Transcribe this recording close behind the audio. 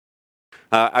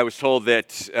I was told that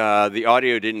the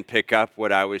audio didn't pick up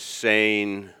what I was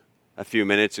saying a few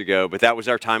minutes ago, but that was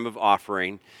our time of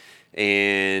offering.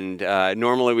 And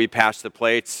normally we pass the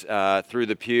plates through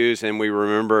the pews, and we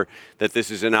remember that this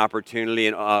is an opportunity,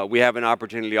 and we have an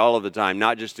opportunity all of the time,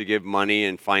 not just to give money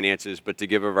and finances, but to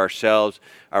give of ourselves,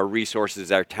 our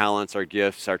resources, our talents, our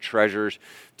gifts, our treasures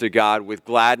to God with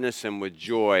gladness and with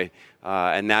joy.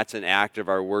 And that's an act of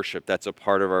our worship. That's a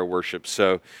part of our worship.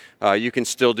 So you can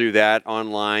still do that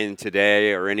online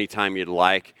today or anytime you'd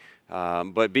like.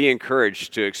 But be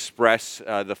encouraged to express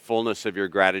the fullness of your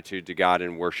gratitude to God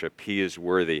in worship. He is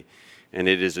worthy, and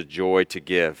it is a joy to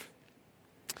give.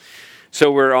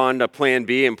 So we're on to Plan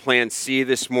B and Plan C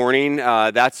this morning.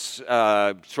 That's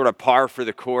sort of par for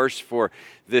the course for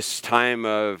this time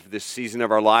of this season of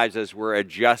our lives as we're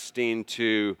adjusting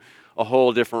to a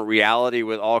whole different reality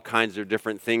with all kinds of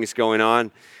different things going on.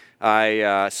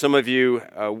 Some of you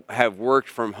have worked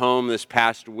from home this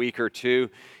past week or two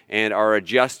and are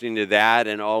adjusting to that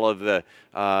and all of the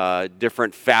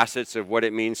different facets of what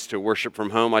it means to worship from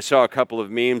home. I saw a couple of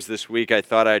memes this week I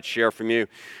thought I'd share from you.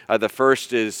 The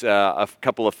first is a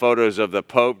couple of photos of the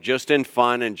Pope, just in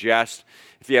fun and jest.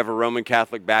 If you have a Roman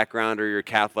Catholic background or you're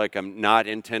Catholic, I'm not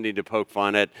intending to poke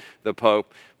fun at the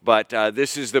Pope, but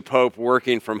this is the Pope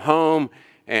working from home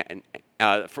and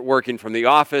working from the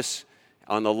office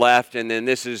on the left, and then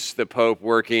this is the Pope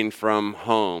working from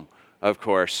home, of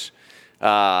course.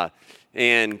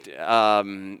 And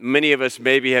many of us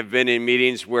maybe have been in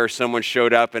meetings where someone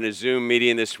showed up in a Zoom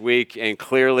meeting this week and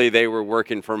clearly they were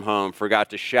working from home, forgot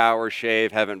to shower,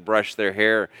 shave, haven't brushed their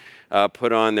hair,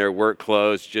 put on their work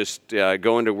clothes, just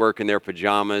going to work in their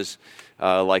pajamas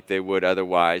like they would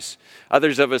otherwise.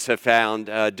 Others of us have found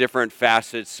different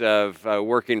facets of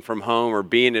working from home or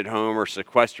being at home or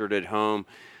sequestered at home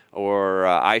or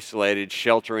isolated,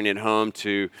 sheltering at home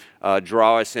to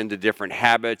draw us into different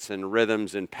habits and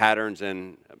rhythms and patterns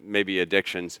and maybe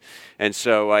addictions. And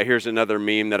so here's another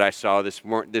meme that I saw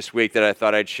this week that I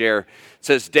thought I'd share. It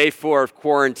says, day 4 of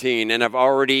quarantine, and I've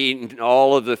already eaten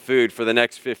all of the food for the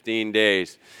next 15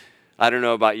 days. I don't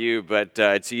know about you, but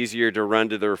it's easier to run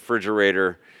to the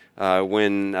refrigerator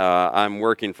when I'm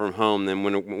working from home than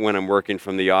when I'm working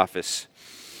from the office.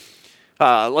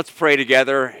 Let's pray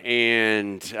together,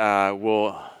 and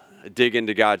we'll dig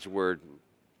into God's Word.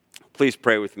 Please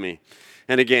pray with me.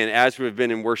 And again, as we've been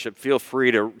in worship, feel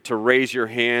free to raise your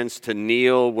hands, to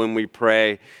kneel when we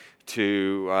pray,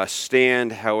 to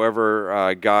stand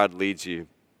however God leads you.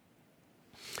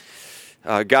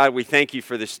 God, we thank you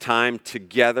for this time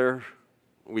together.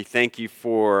 We thank you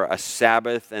for a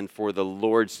Sabbath and for the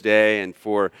Lord's Day and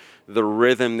for the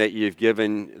rhythm that you've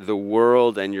given the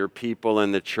world and your people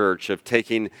and the church of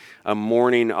taking a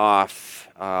morning off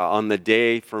on the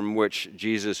day from which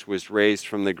Jesus was raised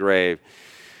from the grave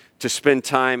to spend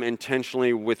time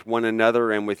intentionally with one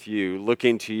another and with you,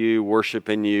 looking to you,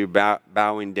 worshiping you,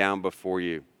 bowing down before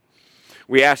you.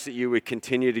 We ask that you would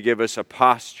continue to give us a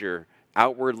posture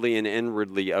outwardly and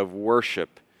inwardly of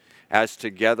worship as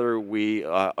together we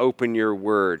open your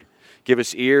word. Give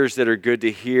us ears that are good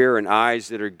to hear and eyes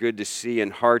that are good to see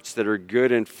and hearts that are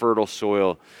good and fertile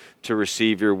soil to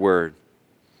receive your word.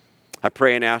 I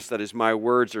pray and ask that as my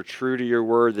words are true to your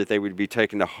word, that they would be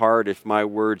taken to heart. If my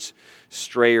words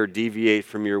stray or deviate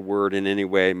from your word in any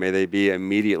way, may they be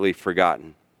immediately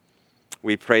forgotten.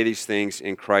 We pray these things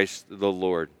in Christ the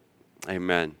Lord.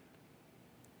 Amen.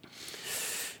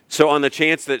 So on the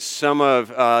chance that some of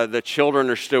the children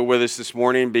are still with us this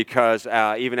morning, because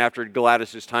even after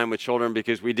Gladys's time with children,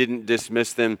 because we didn't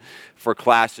dismiss them for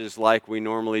classes like we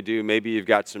normally do, maybe you've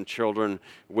got some children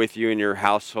with you in your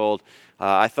household.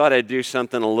 I thought I'd do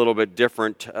something a little bit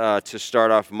different to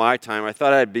start off my time. I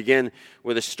thought I'd begin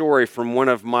with a story from one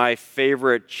of my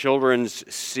favorite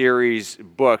children's series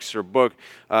books, or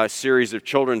series of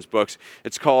children's books.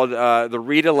 It's called the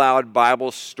Read Aloud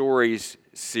Bible Stories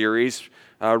series.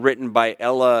 Written by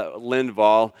Ella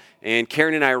Lindvall. And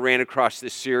Karen and I ran across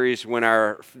this series when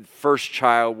our first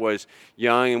child was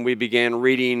young, and we began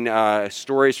reading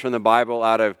stories from the Bible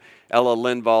out of Ella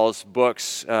Lindvall's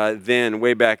books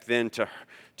way back then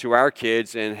to our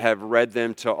kids, and have read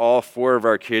them to all 4 of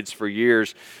our kids for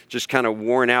years, just kind of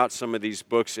worn out some of these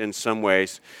books in some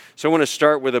ways. So I want to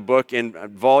start with a book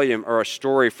a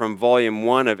story from volume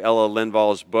 1 of Ella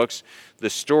Lindvall's books. The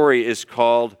story is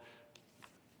called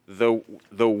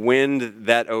The Wind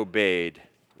That Obeyed.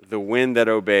 The Wind That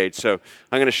Obeyed. So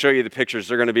I'm going to show you the pictures.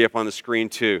 They're going to be up on the screen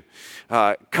too.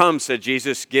 Come, said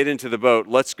Jesus, get into the boat.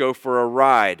 Let's go for a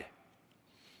ride.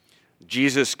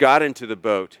 Jesus got into the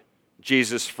boat.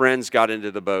 Jesus' friends got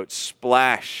into the boat.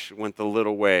 Splash went the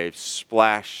little waves.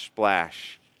 Splash,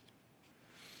 splash.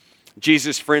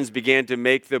 Jesus' friends began to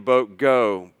make the boat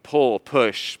go, pull,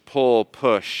 push, pull,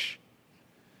 push.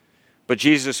 But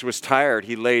Jesus was tired.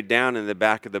 He laid down in the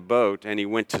back of the boat and he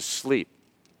went to sleep.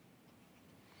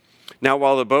 Now,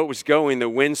 while the boat was going, the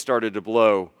wind started to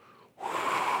blow.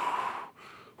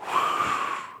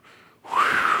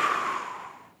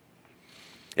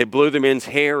 It blew the men's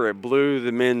hair. It blew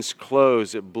the men's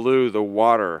clothes. It blew the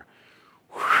water.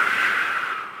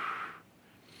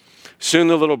 Soon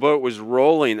the little boat was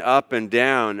rolling up and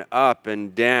down, up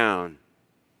and down.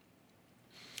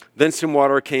 Then some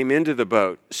water came into the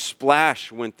boat.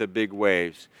 Splash went the big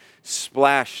waves.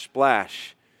 Splash,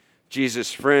 splash.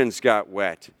 Jesus' friends got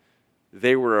wet.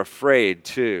 They were afraid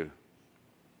too.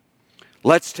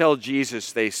 Let's tell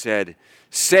Jesus, they said.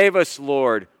 Save us,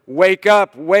 Lord. Wake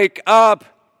up, wake up.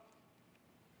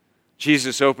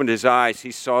 Jesus opened his eyes.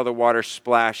 He saw the water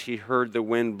splash. He heard the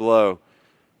wind blow.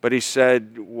 But he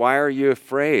said, why are you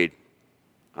afraid?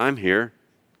 I'm here.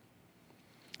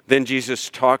 Then Jesus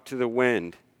talked to the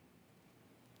wind.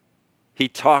 He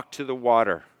talked to the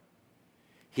water.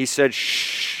 He said,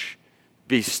 shh,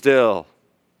 be still.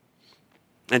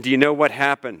 And do you know what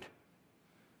happened?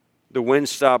 The wind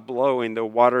stopped blowing. The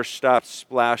water stopped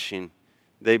splashing.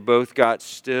 They both got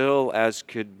still as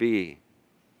could be.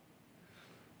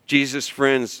 Jesus'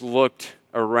 friends looked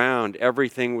around.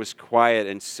 Everything was quiet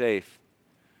and safe.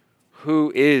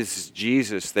 Who is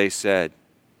Jesus, they said.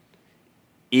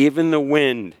 Even the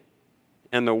wind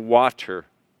and the water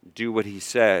do what he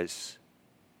says.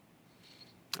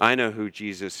 I know who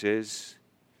Jesus is.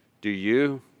 Do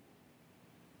you?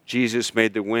 Jesus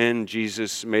made the wind.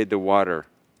 Jesus made the water.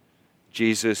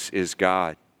 Jesus is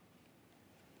God.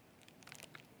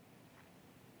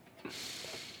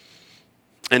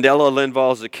 And Ella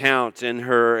Lindvall's account in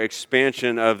her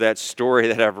expansion of that story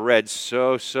that I've read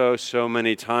so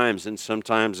many times and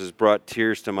sometimes has brought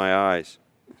tears to my eyes.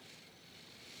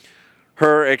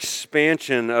 Her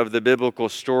expansion of the biblical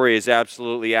story is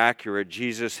absolutely accurate.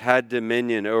 Jesus had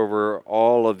dominion over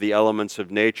all of the elements of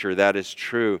nature. That is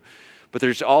true. But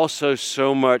there's also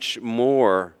so much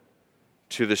more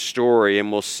to the story, and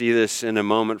we'll see this in a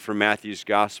moment from Matthew's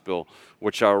gospel,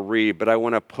 which I'll read, but I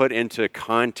want to put into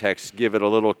context, give it a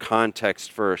little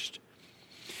context first.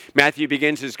 Matthew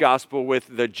begins his gospel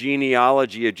with the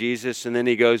genealogy of Jesus, and then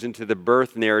he goes into the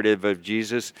birth narrative of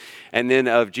Jesus, and then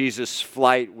of Jesus'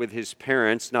 flight with his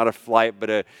parents, not a flight, but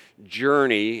a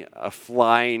journey, a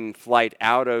flying flight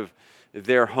out of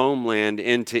their homeland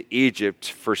into Egypt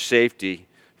for safety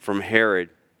from Herod.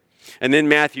 And then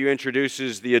Matthew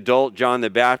introduces the adult John the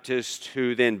Baptist,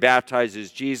 who then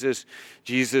baptizes Jesus.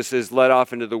 Jesus is led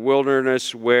off into the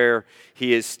wilderness where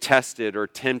he is tested or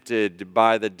tempted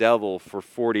by the devil for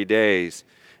 40 days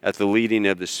at the leading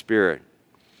of the Spirit.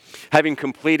 Having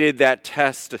completed that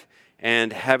test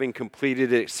and having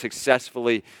completed it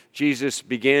successfully, Jesus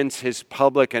begins his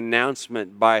public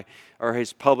announcement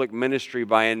his public ministry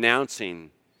by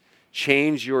announcing,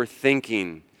 change your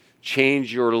thinking,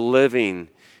 change your living,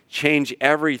 change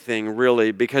everything,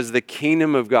 really, because the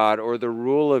kingdom of God or the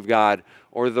rule of God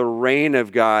or the reign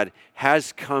of God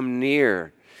has come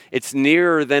near. It's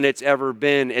nearer than it's ever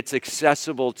been. It's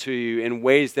accessible to you in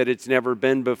ways that it's never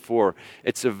been before.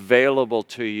 It's available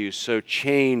to you, so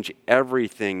change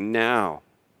everything now.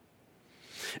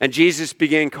 And Jesus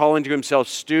began calling to himself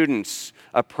students,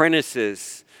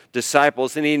 apprentices,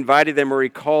 disciples, and he invited them, or he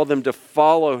called them to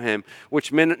follow him,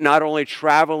 which meant not only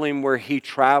traveling where he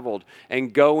traveled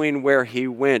and going where he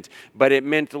went, but it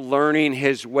meant learning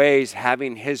his ways,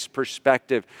 having his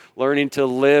perspective, learning to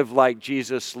live like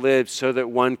Jesus lived so that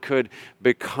one could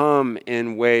become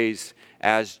in ways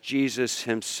as Jesus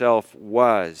himself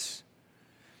was.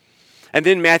 And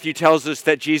then Matthew tells us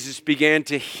that Jesus began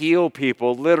to heal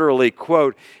people, literally,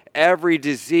 quote, every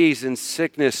disease and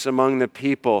sickness among the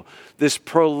people, this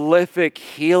prolific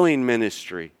healing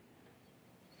ministry.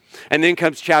 And then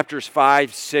comes chapters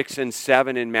 5, 6, and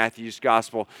 7 in Matthew's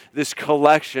gospel, this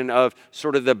collection of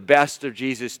sort of the best of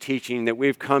Jesus' teaching that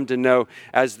we've come to know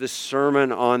as the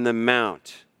Sermon on the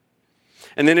Mount.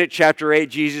 And then at chapter 8,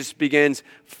 Jesus begins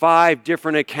 5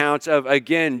 different accounts of,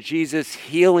 again, Jesus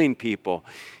healing people,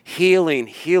 healing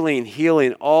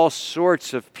all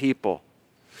sorts of people.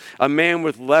 A man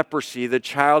with leprosy, the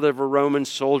child of a Roman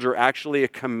soldier, actually a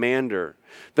commander.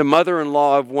 The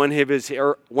mother-in-law of one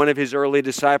of his early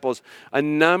disciples. A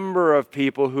number of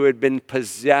people who had been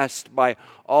possessed by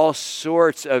all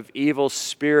sorts of evil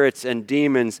spirits and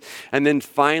demons. And then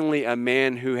finally a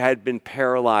man who had been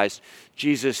paralyzed.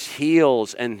 Jesus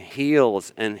heals and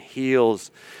heals and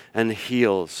heals and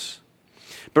heals.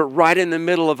 But right in the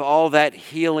middle of all that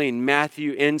healing,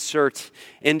 Matthew inserts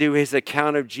into his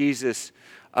account of Jesus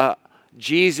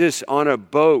Jesus on a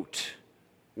boat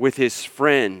with his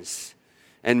friends,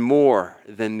 and more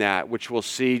than that, which we'll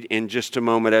see in just a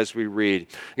moment as we read.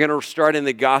 I'm going to start in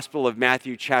the Gospel of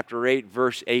Matthew chapter 8,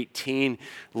 verse 18.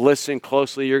 Listen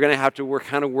closely. You're going to have to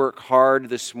work hard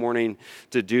this morning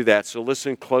to do that. So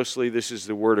listen closely. This is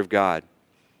the Word of God.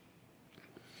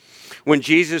 When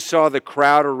Jesus saw the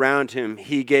crowd around him,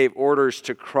 he gave orders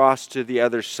to cross to the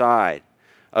other side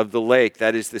of the lake,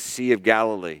 that is the Sea of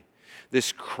Galilee.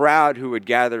 This crowd who had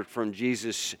gathered from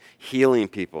Jesus healing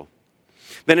people.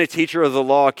 Then a teacher of the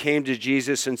law came to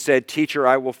Jesus and said, "Teacher,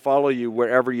 I will follow you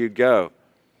wherever you go."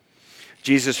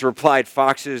 Jesus replied,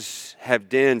 "Foxes have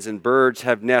dens and birds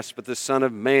have nests, but the Son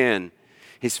of Man,"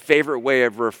 his favorite way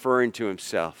of referring to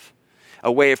himself,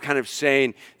 a way of kind of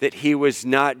saying that he was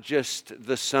not just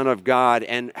the Son of God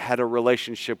and had a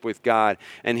relationship with God,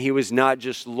 and he was not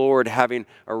just Lord having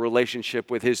a relationship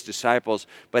with his disciples,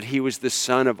 but he was the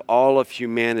Son of all of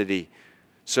humanity,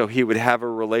 so he would have a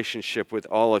relationship with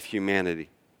all of humanity.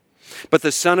 But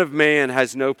the Son of Man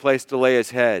has no place to lay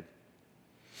his head.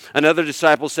 Another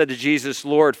disciple said to Jesus,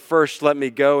 "Lord, first let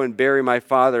me go and bury my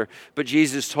father." But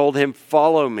Jesus told him,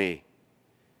 "Follow me,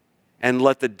 and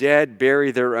let the dead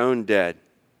bury their own dead."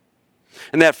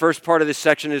 And that first part of this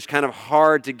section is kind of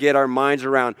hard to get our minds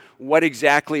around. What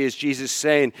exactly is Jesus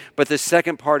saying? But the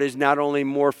second part is not only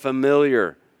more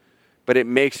familiar, but it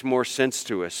makes more sense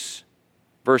to us.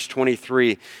 Verse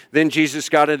 23, then Jesus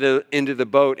got into the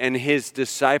boat, and his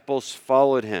disciples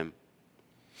followed him.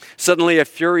 Suddenly a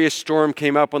furious storm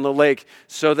came up on the lake,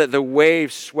 so that the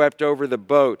waves swept over the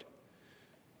boat.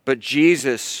 But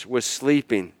Jesus was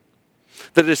sleeping.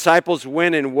 The disciples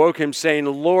went and woke him, saying,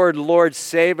 "Lord, Lord,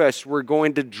 save us, we're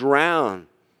going to drown."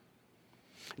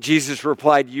 Jesus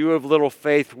replied, "You of little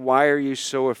faith, why are you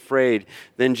so afraid?"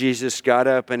 Then Jesus got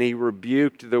up and he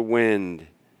rebuked the wind,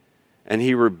 and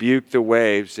he rebuked the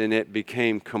waves, and it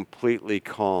became completely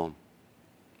calm.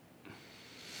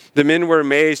 The men were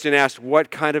amazed and asked,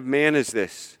 "What kind of man is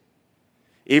this?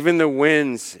 Even the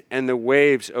winds and the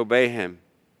waves obey him."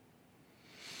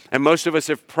 And most of us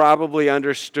have probably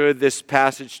understood this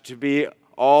passage to be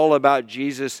all about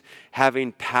Jesus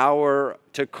having power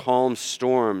to calm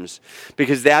storms,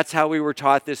 because that's how we were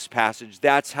taught this passage.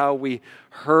 That's how we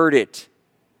heard it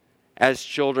as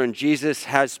children. Jesus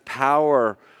has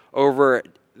power over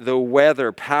the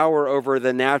weather, power over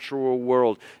the natural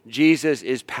world. Jesus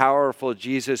is powerful.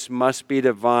 Jesus must be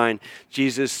divine.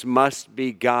 Jesus must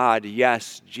be God.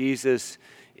 Yes, Jesus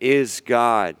is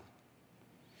God.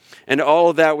 And all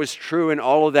of that was true, and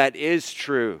all of that is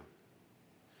true.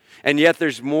 And yet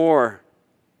there's more.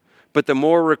 But the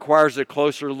more requires a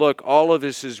closer look. All of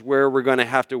this is where we're going to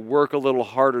have to work a little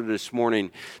harder this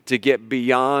morning to get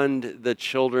beyond the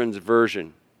children's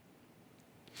version.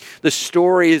 The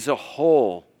story as a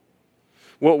whole,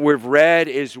 what we've read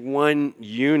is one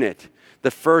unit.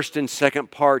 The first and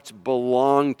second parts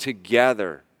belong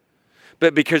together.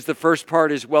 But because the first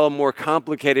part is more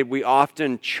complicated, we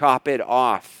often chop it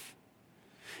off.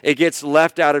 It gets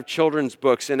left out of children's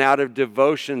books and out of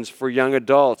devotions for young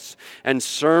adults and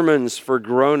sermons for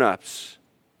grown-ups.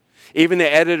 Even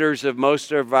the editors of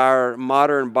most of our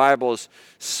modern Bibles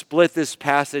split this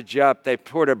passage up. They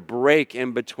put a break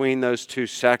in between those two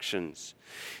sections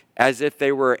as if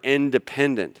they were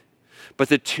independent. But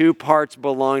the two parts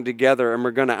belong together, and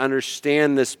we're going to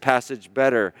understand this passage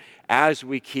better as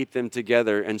we keep them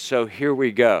together. And so here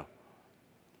we go.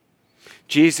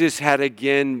 Jesus had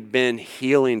again been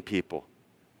healing people.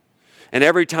 And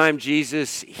every time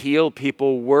Jesus healed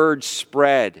people, word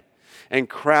spread and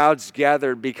crowds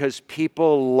gathered, because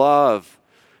people love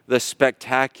the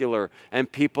spectacular and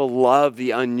people love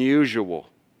the unusual.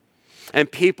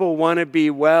 And people want to be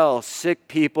well. Sick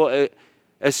people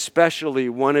especially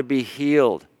want to be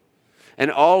healed.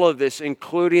 And all of this,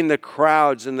 including the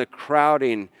crowds and the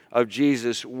crowding of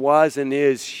Jesus, was and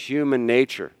is human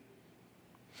nature.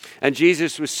 And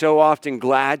Jesus was so often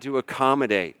glad to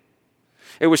accommodate.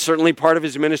 It was certainly part of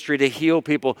his ministry to heal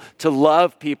people, to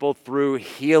love people through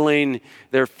healing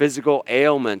their physical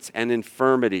ailments and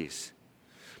infirmities.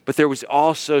 But there was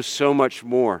also so much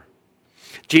more.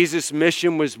 Jesus'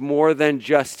 mission was more than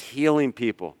just healing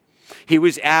people. He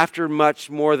was after much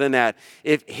more than that.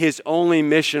 If his only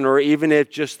mission, or even if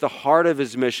just the heart of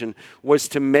his mission, was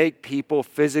to make people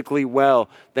physically well,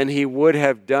 then he would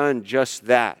have done just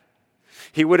that.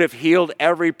 He would have healed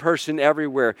every person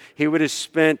everywhere. He would have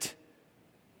spent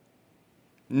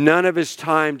none of his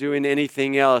time doing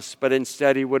anything else, but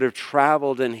instead he would have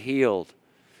traveled and healed,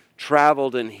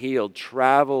 traveled and healed,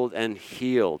 traveled and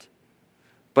healed.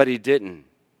 But he didn't.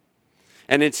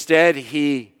 And instead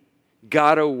he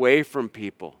got away from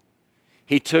people.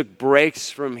 He took breaks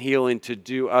from healing to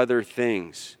do other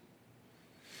things.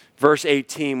 Verse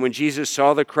 18, when Jesus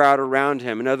saw the crowd around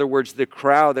him, in other words, the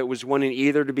crowd that was wanting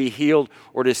either to be healed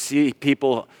or to see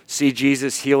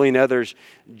Jesus healing others,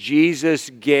 Jesus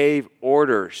gave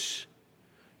orders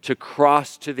to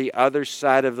cross to the other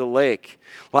side of the lake.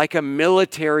 Like a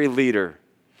military leader,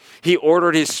 he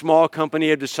ordered his small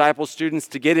company of disciple students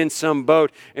to get in some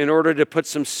boat in order to put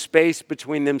some space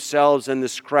between themselves and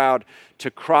this crowd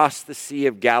to cross the Sea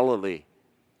of Galilee.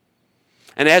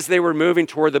 And as they were moving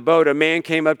toward the boat, a man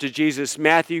came up to Jesus.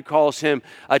 Matthew calls him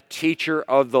a teacher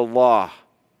of the law.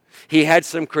 He had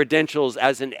some credentials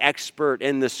as an expert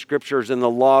in the scriptures and the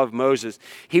law of Moses.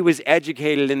 He was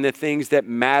educated in the things that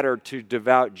mattered to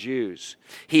devout Jews.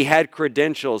 He had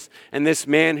credentials, and this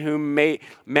man whom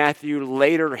Matthew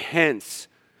later hence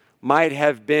might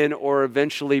have been or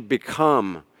eventually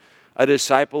become a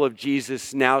disciple of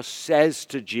Jesus now says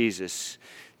to Jesus,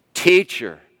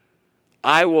 "Teacher,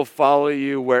 I will follow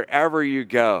you wherever you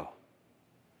go."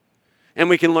 And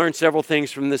we can learn several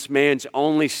things from this man's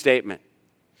only statement.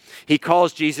 He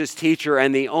calls Jesus teacher,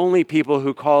 and the only people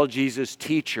who call Jesus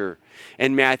teacher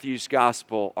in Matthew's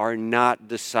gospel are not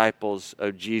disciples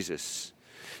of Jesus.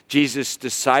 Jesus'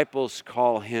 disciples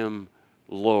call him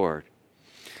Lord.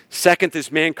 Second,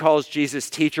 this man calls Jesus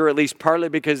teacher, at least partly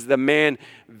because the man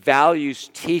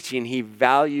values teaching. He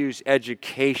values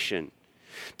education.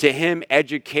 To him,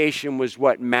 education was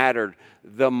what mattered,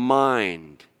 the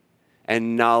mind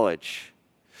and knowledge.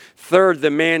 Third, the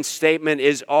man's statement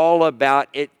is all about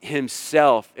it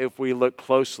himself if we look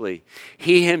closely.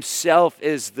 He himself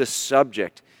is the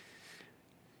subject.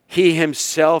 He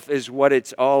himself is what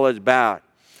it's all about.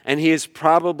 And he is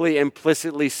probably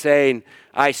implicitly saying,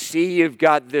 I see you've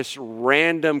got this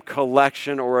random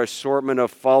collection or assortment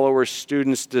of followers,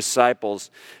 students, disciples,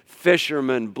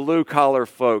 fishermen, blue-collar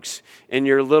folks in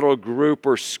your little group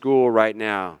or school right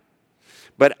now.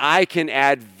 But I can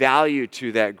add value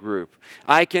to that group.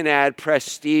 I can add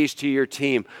prestige to your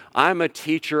team. I'm a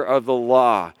teacher of the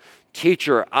law.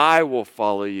 Teacher, I will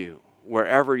follow you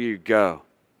wherever you go.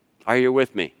 Are you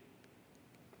with me?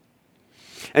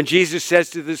 And Jesus says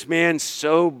to this man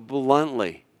so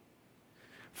bluntly,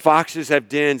 foxes have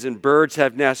dens and birds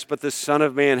have nests, but the Son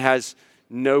of Man has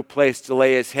no place to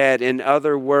lay his head. In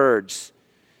other words,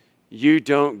 you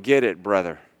don't get it,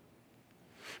 brother.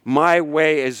 My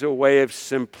way is a way of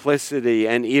simplicity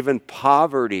and even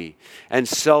poverty and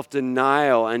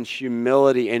self-denial and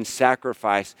humility and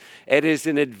sacrifice. It is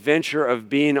an adventure of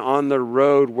being on the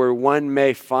road where one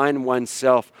may find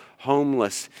oneself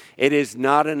homeless. It is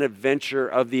not an adventure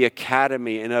of the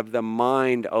academy and of the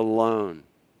mind alone.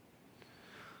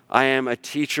 I am a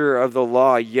teacher of the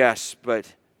law, yes,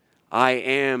 but I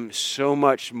am so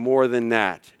much more than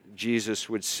that, Jesus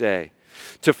would say.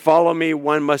 To follow me,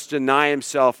 one must deny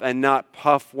himself and not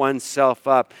puff oneself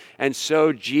up. And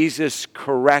so Jesus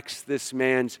corrects this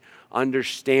man's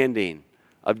understanding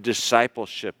of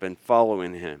discipleship and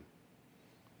following him.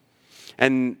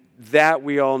 And that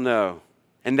we all know.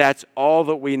 And that's all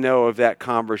that we know of that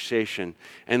conversation.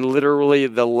 And literally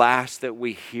the last that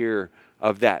we hear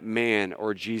of that man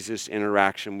or Jesus'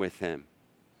 interaction with him.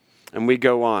 And we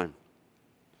go on.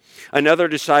 Another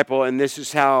disciple, and this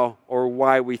is how or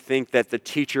why we think that the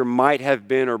teacher might have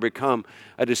been or become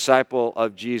a disciple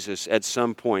of Jesus at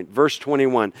some point. Verse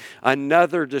 21,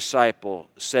 another disciple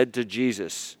said to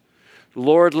Jesus,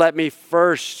 Lord, let me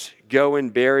first go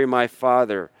and bury my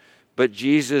father. But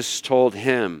Jesus told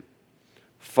him,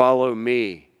 follow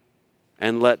me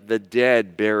and let the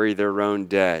dead bury their own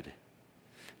dead.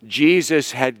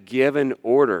 Jesus had given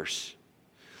orders.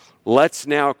 Let's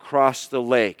now cross the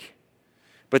lake.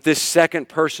 But this second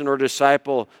person or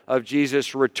disciple of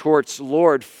Jesus retorts,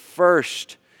 Lord,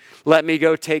 first, let me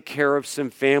go take care of some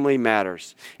family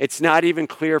matters. It's not even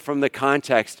clear from the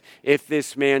context if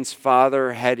this man's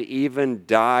father had even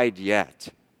died yet.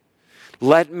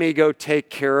 Let me go take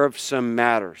care of some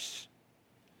matters.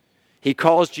 He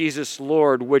calls Jesus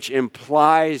Lord, which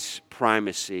implies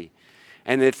primacy,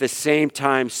 and at the same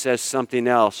time says something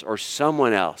else or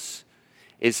someone else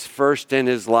is first in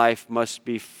his life, must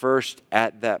be first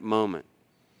at that moment.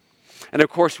 And of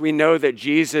course, we know that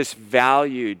Jesus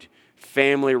valued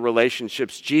family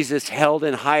relationships. Jesus held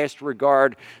in highest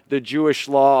regard the Jewish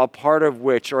law, a part of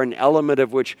which, or an element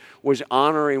of which, was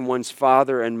honoring one's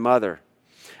father and mother.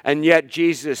 And yet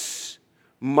Jesus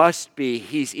must be,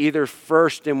 he's either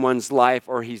first in one's life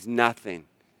or he's nothing.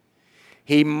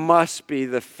 He must be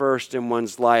the first in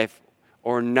one's life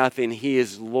or nothing. He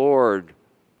is Lord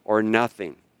or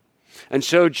nothing. And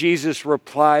so Jesus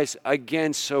replies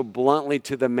again so bluntly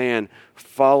to the man,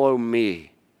 follow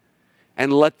me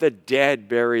and let the dead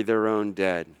bury their own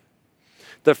dead.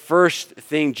 The first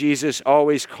thing Jesus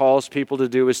always calls people to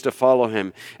do is to follow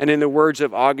him. And in the words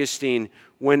of Augustine,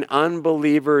 when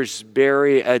unbelievers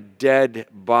bury a dead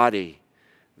body,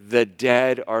 the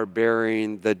dead are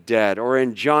burying the dead. Or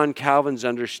in John Calvin's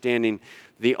understanding,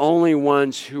 the only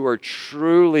ones who are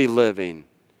truly living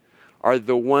are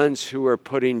the ones who are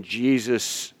putting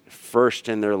Jesus first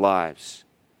in their lives.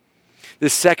 The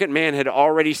second man had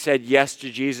already said yes to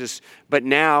Jesus, but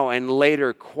now and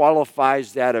later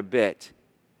qualifies that a bit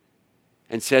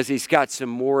and says he's got some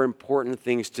more important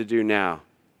things to do now.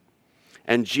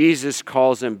 And Jesus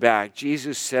calls him back.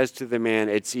 Jesus says to the man,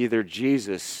 it's either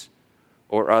Jesus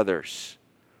or others.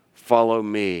 Follow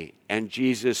me. And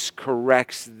Jesus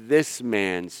corrects this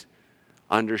man's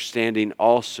understanding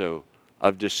also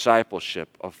of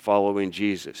discipleship, of following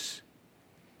Jesus.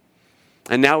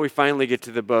 And now we finally get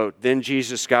to the boat. Then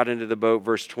Jesus got into the boat,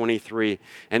 verse 23,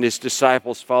 and his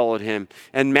disciples followed him.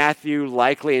 And Matthew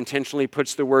likely intentionally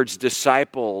puts the words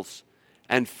disciples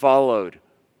and followed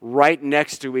right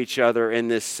next to each other in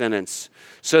this sentence,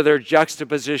 so their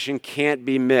juxtaposition can't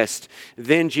be missed.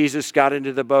 Then Jesus got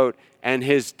into the boat, and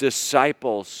his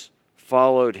disciples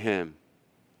followed him.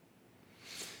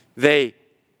 They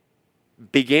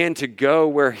began to go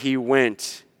where he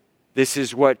went. This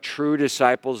is what true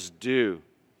disciples do.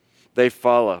 They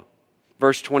follow.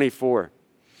 Verse 24.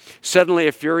 Suddenly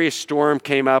a furious storm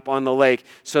came up on the lake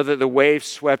so that the waves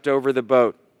swept over the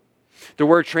boat. The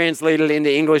word translated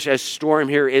into English as storm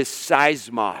here is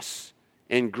seismos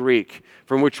in Greek,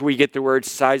 from which we get the word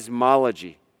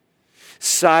seismology.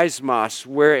 Seismos,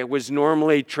 where it was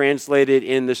normally translated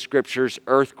in the scriptures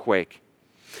earthquake.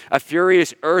 A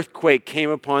furious earthquake came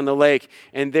upon the lake,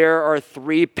 and there are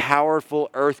 3 powerful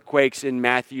earthquakes in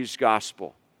Matthew's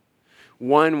gospel.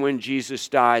 One when Jesus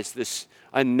dies,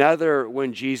 another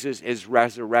when Jesus is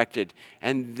resurrected,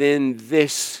 and then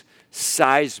this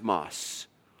seismos,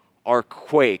 or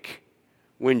quake,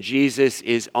 when Jesus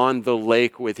is on the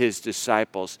lake with his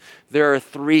disciples. There are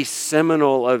 3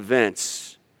 seminal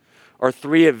events, or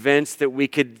 3 events that we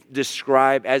could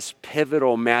describe as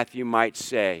pivotal, Matthew might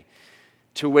say,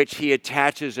 to which he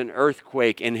attaches an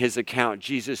earthquake in his account.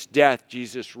 Jesus' death,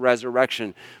 Jesus'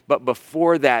 resurrection. But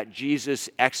before that, Jesus'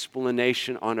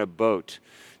 explanation on a boat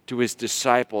to his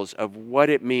disciples of what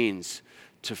it means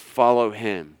to follow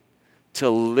him, to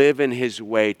live in his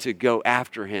way, to go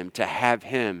after him, to have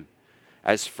him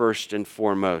as first and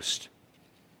foremost.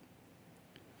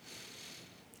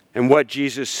 And what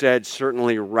Jesus said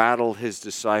certainly rattled his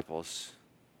disciples.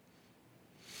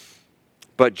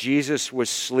 But Jesus was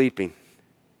sleeping.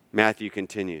 Matthew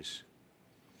continues.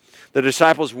 The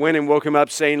disciples went and woke him up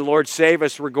saying, Lord, save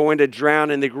us, we're going to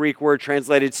drown. And the Greek word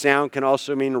translated sound can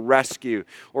also mean rescue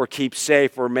or keep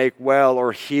safe or make well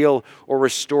or heal or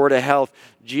restore to health.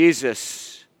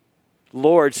 Jesus,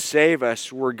 Lord, save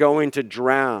us, we're going to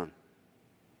drown.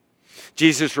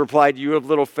 Jesus replied, you have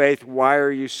little faith, why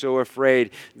are you so afraid?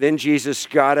 Then Jesus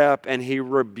got up and he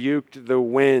rebuked the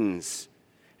winds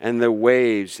and the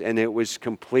waves, and it was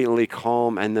completely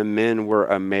calm, and the men were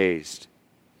amazed.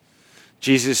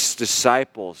 Jesus'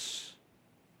 disciples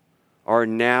are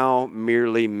now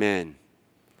merely men.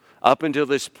 Up until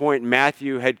this point,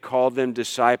 Matthew had called them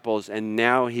disciples, and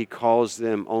now he calls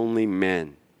them only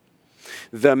men.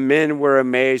 The men were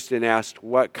amazed and asked,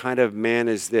 what kind of man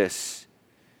is this?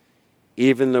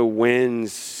 Even the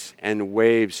winds and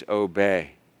waves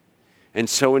obey. And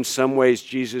so in some ways,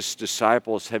 Jesus'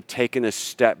 disciples have taken a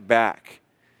step back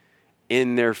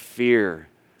in their fear,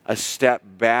 a step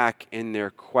back in their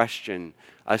question,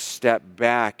 a step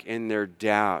back in their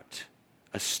doubt,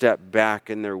 a step back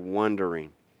in their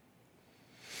wondering.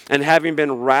 And having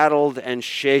been rattled and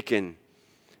shaken,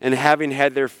 and having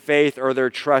had their faith or their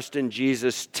trust in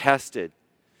Jesus tested,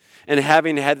 and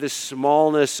having had the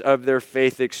smallness of their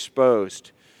faith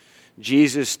exposed,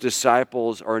 Jesus'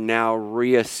 disciples are now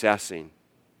reassessing.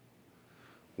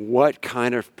 What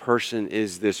kind of person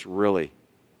is this really?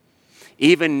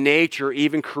 Even nature,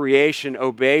 even creation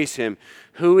obeys him.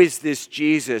 Who is this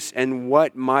Jesus, and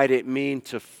what might it mean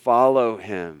to follow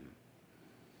him?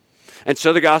 And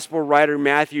so the gospel writer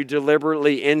Matthew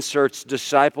deliberately inserts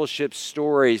discipleship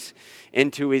stories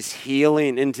into his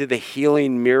healing, into the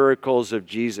healing miracles of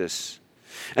Jesus.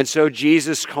 And so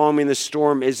Jesus calming the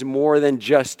storm is more than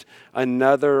just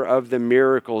another of the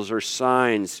miracles or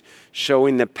signs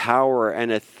showing the power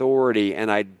and authority and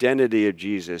identity of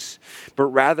Jesus, but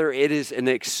rather it is an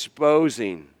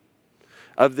exposing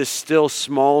of the still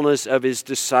smallness of his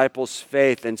disciples'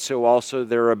 faith, and so also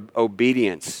their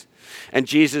obedience. And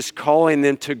Jesus calling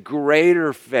them to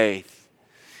greater faith,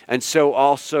 and so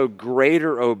also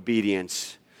greater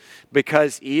obedience,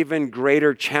 because even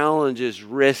greater challenges,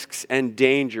 risks, and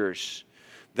dangers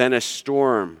than a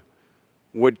storm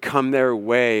would come their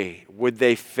way, would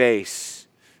they face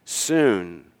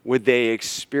soon, would they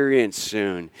experience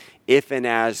soon, if and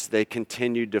as they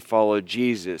continued to follow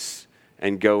Jesus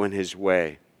and go in his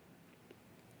way.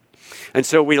 And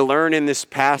so we learn in this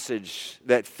passage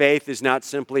that faith is not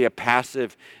simply a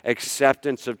passive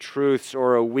acceptance of truths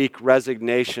or a weak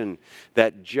resignation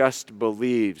that just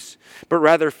believes, but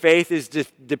rather faith is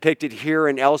depicted here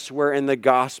and elsewhere in the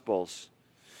Gospels,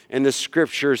 in the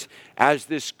Scriptures, as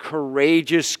this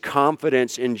courageous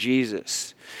confidence in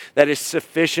Jesus that is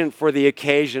sufficient for the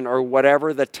occasion or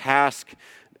whatever the task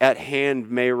at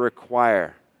hand may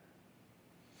require.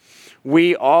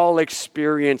 We all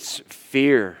experience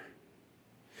fear.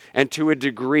 And to a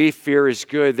degree, fear is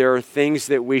good. There are things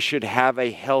that we should have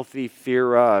a healthy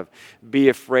fear of, be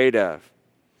afraid of.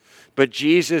 But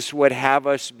Jesus would have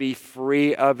us be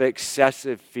free of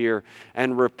excessive fear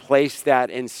and replace that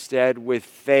instead with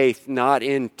faith, not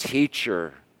in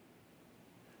teacher,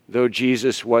 though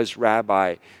Jesus was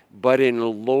rabbi, but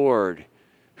in Lord,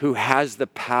 who has the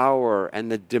power and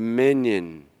the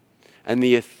dominion and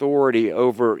the authority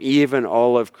over even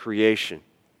all of creation.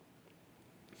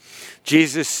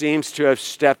 Jesus seems to have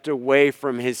stepped away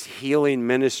from his healing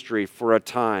ministry for a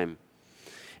time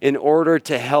in order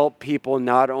to help people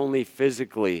not only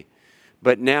physically,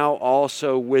 but now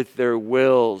also with their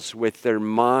wills, with their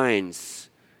minds,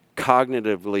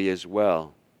 cognitively as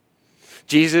well.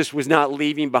 Jesus was not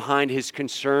leaving behind his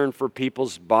concern for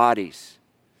people's bodies,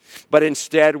 but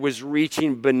instead was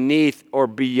reaching beneath or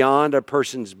beyond a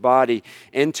person's body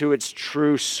into its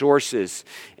true sources,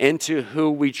 into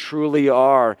who we truly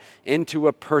are, into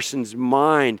a person's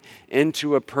mind,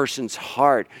 into a person's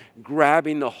heart,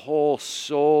 grabbing the whole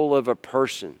soul of a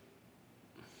person.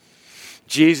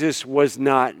 Jesus was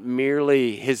not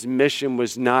merely, his mission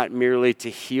was not merely to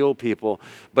heal people,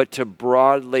 but to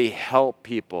broadly help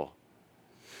people.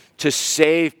 To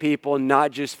save people,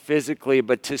 not just physically,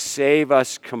 but to save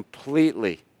us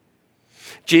completely.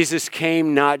 Jesus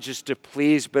came not just to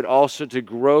please, but also to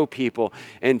grow people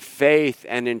in faith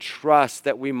and in trust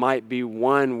that we might be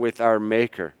one with our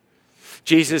Maker.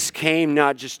 Jesus came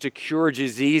not just to cure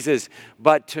diseases,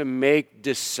 but to make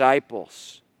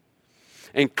disciples.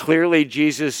 And clearly,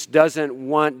 Jesus doesn't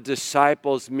want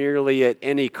disciples merely at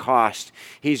any cost.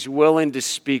 He's willing to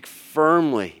speak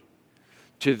firmly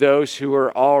to those who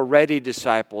are already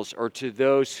disciples or to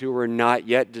those who are not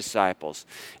yet disciples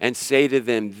and say to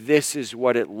them, this is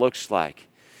what it looks like.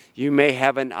 You may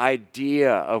have an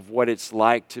idea of what it's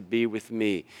like to be with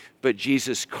me, but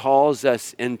Jesus calls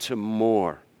us into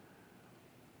more.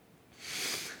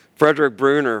 Frederick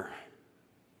Bruner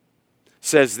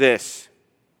says this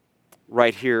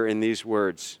right here in these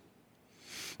words.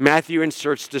 Matthew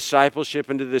inserts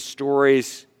discipleship into the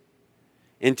stories,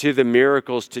 into the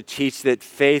miracles, to teach that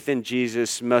faith in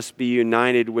Jesus must be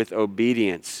united with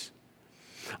obedience.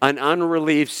 An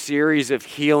unrelieved series of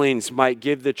healings might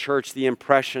give the church the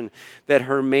impression that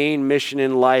her main mission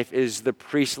in life is the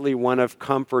priestly one of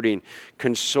comforting,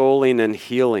 consoling, and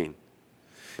healing.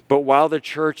 But while the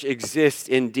church exists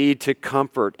indeed to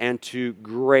comfort and to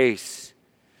grace,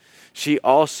 she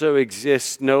also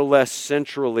exists no less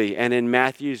centrally, and in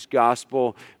Matthew's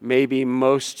gospel, maybe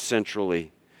most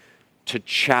centrally, to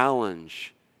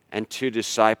challenge and to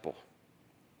disciple.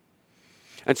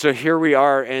 And so here we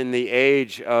are in the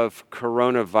age of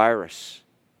coronavirus.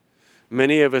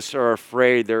 Many of us are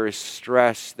afraid. There is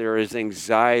stress. There is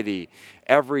anxiety.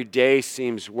 Every day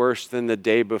seems worse than the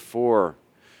day before.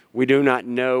 We do not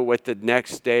know what the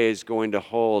next day is going to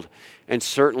hold. And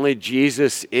certainly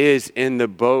Jesus is in the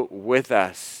boat with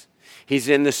us. He's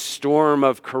in the storm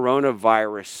of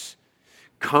coronavirus,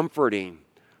 comforting,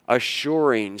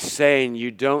 assuring, saying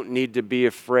you don't need to be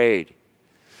afraid.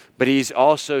 But he's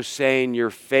also saying your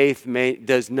faith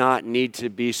does not need to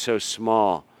be so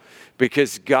small,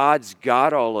 because God's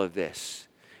got all of this.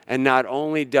 And not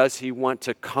only does he want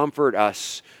to comfort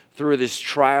us through this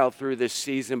trial, through this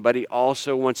season, but he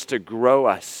also wants to grow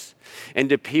us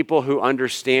into people who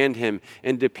understand him,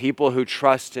 into people who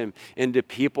trust him, into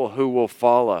people who will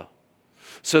follow.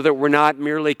 So that we're not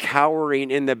merely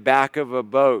cowering in the back of a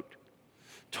boat,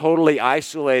 totally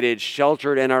isolated,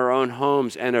 sheltered in our own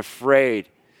homes and afraid,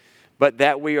 but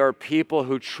that we are people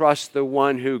who trust the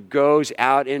one who goes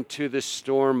out into the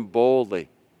storm boldly.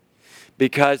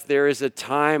 Because there is a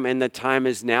time, and the time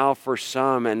is now for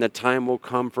some, and the time will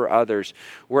come for others,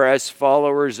 where as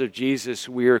followers of Jesus,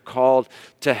 we are called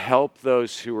to help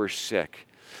those who are sick,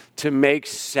 to make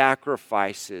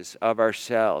sacrifices of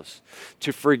ourselves,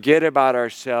 to forget about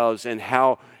ourselves and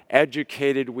how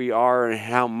educated we are and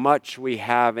how much we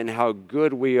have and how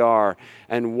good we are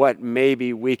and what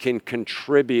maybe we can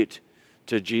contribute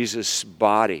to Jesus'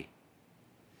 body.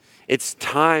 It's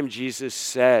time, Jesus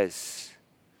says,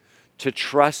 to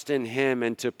trust in Him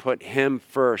and to put Him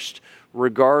first,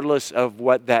 regardless of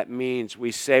what that means.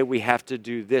 We say we have to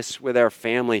do this with our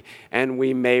family, and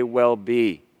we may well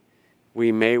be.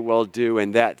 We may well do,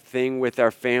 and that thing with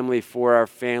our family for our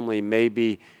family may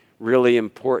be really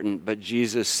important, but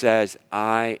Jesus says,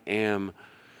 I am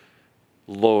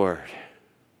Lord.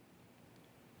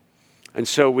 And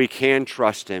so we can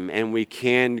trust Him, and we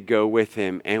can go with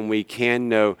Him, and we can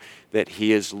know that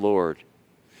He is Lord.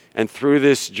 And through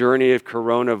this journey of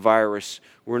coronavirus,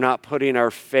 we're not putting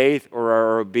our faith or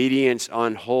our obedience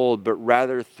on hold, but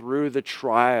rather through the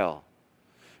trial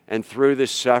and through the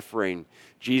suffering,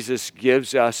 Jesus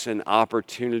gives us an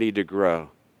opportunity to grow.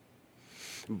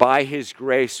 By His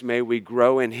grace, may we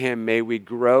grow in Him. May we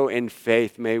grow in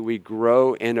faith. May we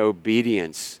grow in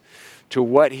obedience to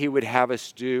what He would have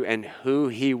us do and who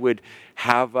He would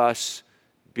have us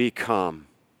become.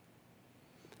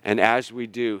 And as we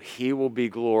do, He will be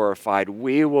glorified.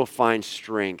 We will find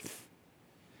strength.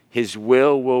 His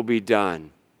will be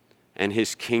done, and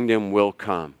His kingdom will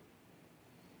come.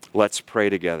 Let's pray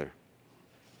together.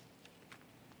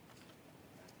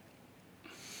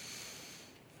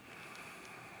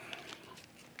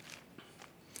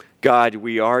 God,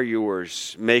 we are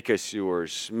yours. Make us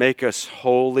yours. Make us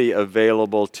wholly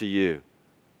available to you.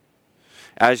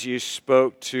 As you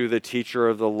spoke to the teacher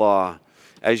of the law,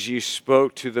 as you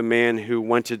spoke to the man who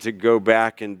wanted to go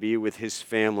back and be with his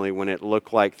family when it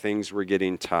looked like things were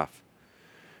getting tough,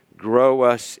 grow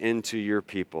us into your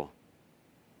people.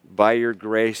 By your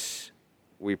grace,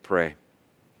 we pray.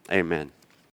 Amen.